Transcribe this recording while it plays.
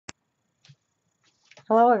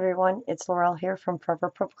Hello everyone, it's Laurel here from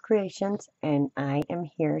prplrel Creations, and I am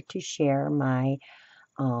here to share my,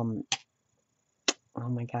 oh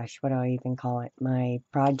my gosh, what do I even call it? My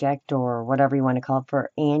project, or whatever you want to call it,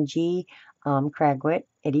 for Angie Cragwick,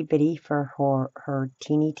 Itty Bitty, for her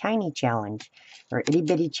teeny tiny challenge, or Itty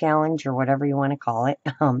Bitty challenge, or whatever you want to call it.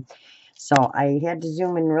 So I had to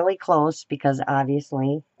zoom in really close because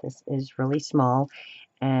obviously this is really small,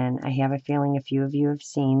 and I have a feeling a few of you have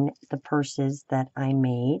seen the purses that I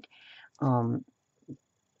made. Um,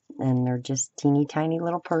 and they're just teeny tiny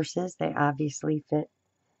little purses. They obviously fit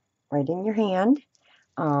right in your hand.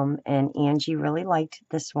 And Angie really liked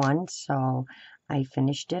this one, so I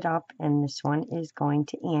finished it up, and this one is going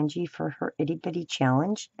to Angie for her itty bitty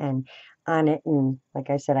challenge. And on it, and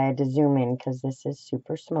like I said, I had to zoom in because this is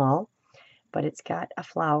super small, but it's got a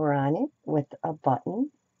flower on it with a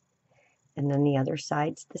button, and then the other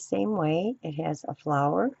side's the same way. It has a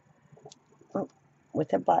flower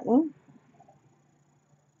with a button,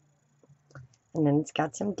 and then it's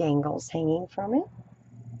got some dangles hanging from it.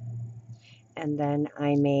 And then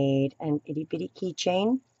I made an itty bitty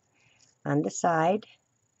keychain on the side,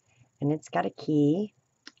 and it's got a key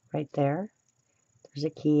right there. There's a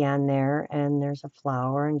key on there, and there's a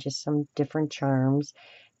flower and just some different charms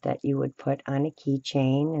that you would put on a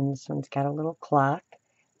keychain. And this one's got a little clock,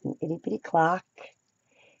 an itty bitty clock,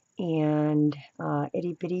 and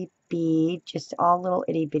itty bitty bead, just all little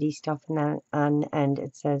itty bitty stuff. And then on the end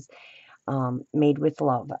it says made with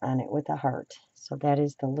love on it with a heart. So that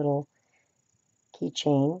is the little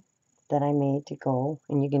keychain that I made to go,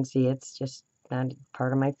 and you can see it's just not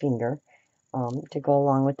part of my finger, to go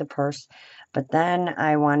along with the purse. But then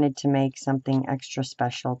I wanted to make something extra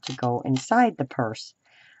special to go inside the purse.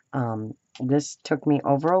 This took me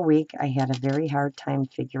over a week. I had a very hard time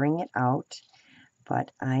figuring it out, but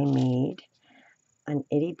I made an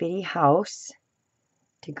itty bitty house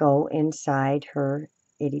to go inside her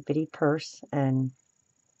itty bitty purse. And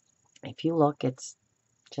if you look, it's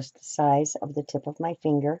just the size of the tip of my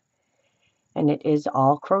finger, and it is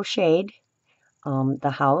all crocheted.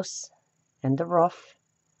 The house and the roof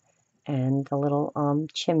and the little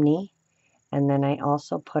chimney, and then I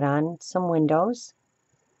also put on some windows.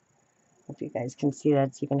 If you guys can see,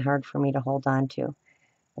 that's even hard for me to hold on to.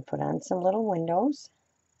 I put on some little windows,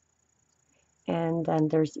 and then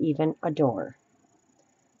there's even a door.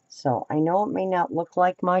 So I know it may not look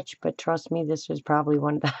like much, but trust me, this was probably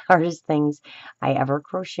one of the hardest things I ever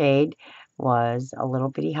crocheted, was a little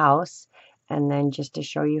bitty house. And then just to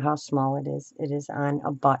show you how small it is on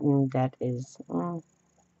a button that is, I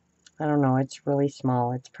don't know, it's really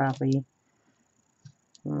small. It's probably,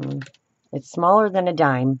 it's smaller than a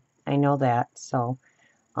dime. I know that. So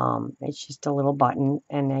it's just a little button,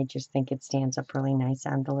 and I just think it stands up really nice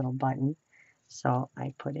on the little button. So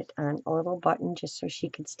I put it on a little button just so she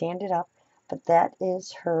could stand it up. But that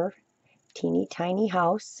is her teeny tiny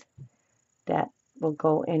house that will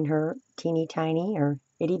go in her teeny tiny or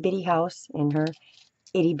itty bitty house in her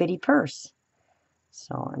itty bitty purse.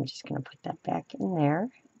 So I'm just going to put that back in there.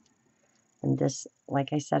 And this,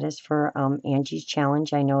 like I said, is for Angie's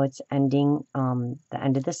challenge. I know it's ending the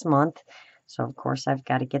end of this month, so of course I've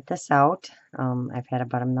got to get this out. I've had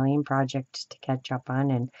about 1,000,000 projects to catch up on,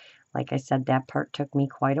 and like I said, that part took me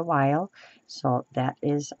quite a while. So that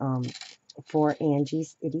is for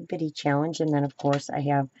Angie's Itty Bitty challenge. And then of course I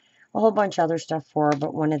have a whole bunch of other stuff for her,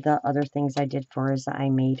 but one of the other things I did for her is I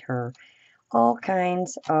made her all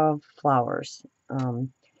kinds of flowers.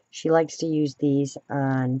 She likes to use these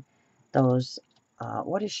on those,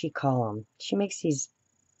 what does she call them? She makes these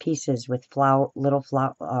pieces with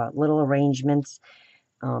little arrangements,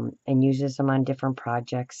 and uses them on different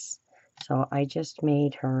projects. So I just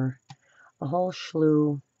made her a whole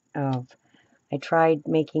slew of, I tried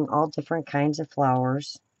making all different kinds of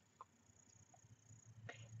flowers.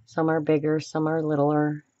 Some are bigger, some are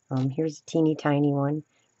littler. Here's a teeny tiny one,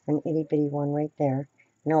 an itty bitty one right there.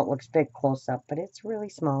 I know it looks big close up, but it's really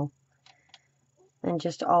small. And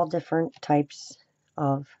just all different types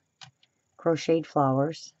of crocheted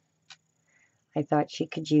flowers I thought she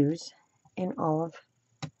could use in all of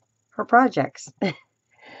her projects.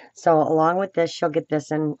 So along with this, she'll get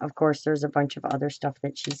this, and of course there's a bunch of other stuff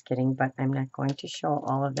that she's getting, but I'm not going to show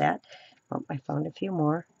all of that. Oh, I found a few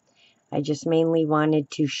more. I just mainly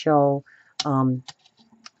wanted to show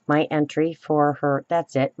my entry for her,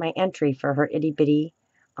 that's it, my entry for her itty bitty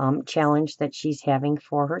challenge that she's having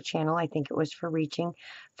for her channel. I think it was for reaching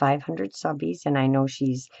 500 subbies, and I know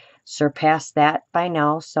she's surpassed that by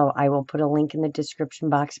now, so I will put a link in the description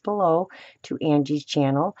box below to Angie's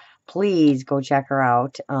channel. Please go check her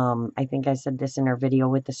out. I think I said this in her video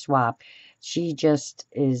with the swap. She just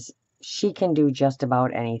is she can do just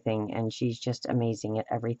about anything, and she's just amazing at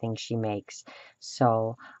everything she makes.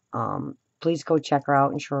 So please go check her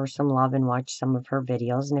out and show her some love and watch some of her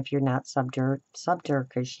videos. And if you're not subbed to her,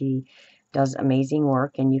 because she does amazing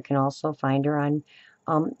work. And you can also find her on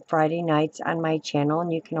Friday nights on my channel,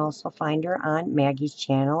 and you can also find her on Maggie's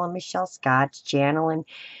channel and Michelle Scott's channel. And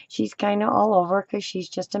she's kind of all over because she's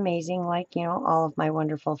just amazing, like, you know, all of my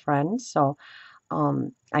wonderful friends. So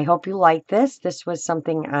I hope you like this. This was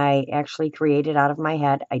something I actually created out of my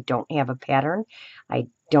head. I don't have a pattern. I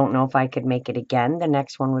don't know if I could make it again. The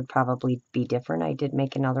next one would probably be different. I did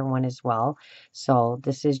make another one as well. So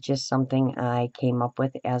this is just something I came up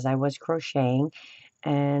with as I was crocheting.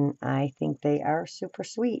 And I think they are super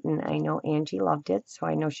sweet. And I know Angie loved it, so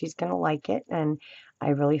I know she's going to like it. And I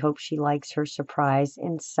really hope she likes her surprise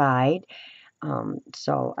inside.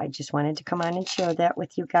 So I just wanted to come on and share that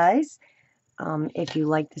with you guys. If you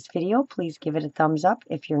like this video, please give it a thumbs up.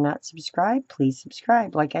 If you're not subscribed, please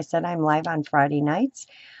subscribe. Like I said, I'm live on Friday nights.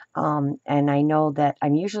 And I know that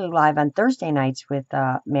I'm usually live on Thursday nights with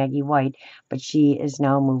Maggie White, but she is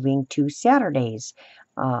now moving to Saturdays,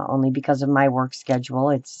 only because of my work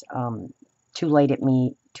schedule. It's too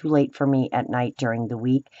late for me at night during the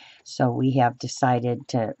week. So we have decided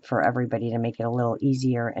for everybody to make it a little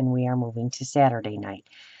easier, and we are moving to Saturday night.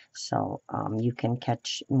 So you can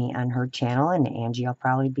catch me on her channel, and Angie will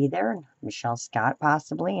probably be there, and Michelle Scott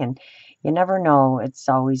possibly, and you never know.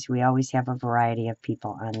 We always have a variety of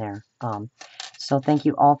people on there. So thank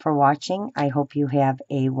you all for watching. I hope you have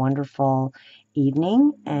a wonderful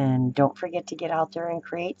evening, and don't forget to get out there and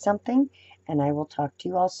create something, and I will talk to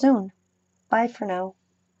you all soon. Bye for now.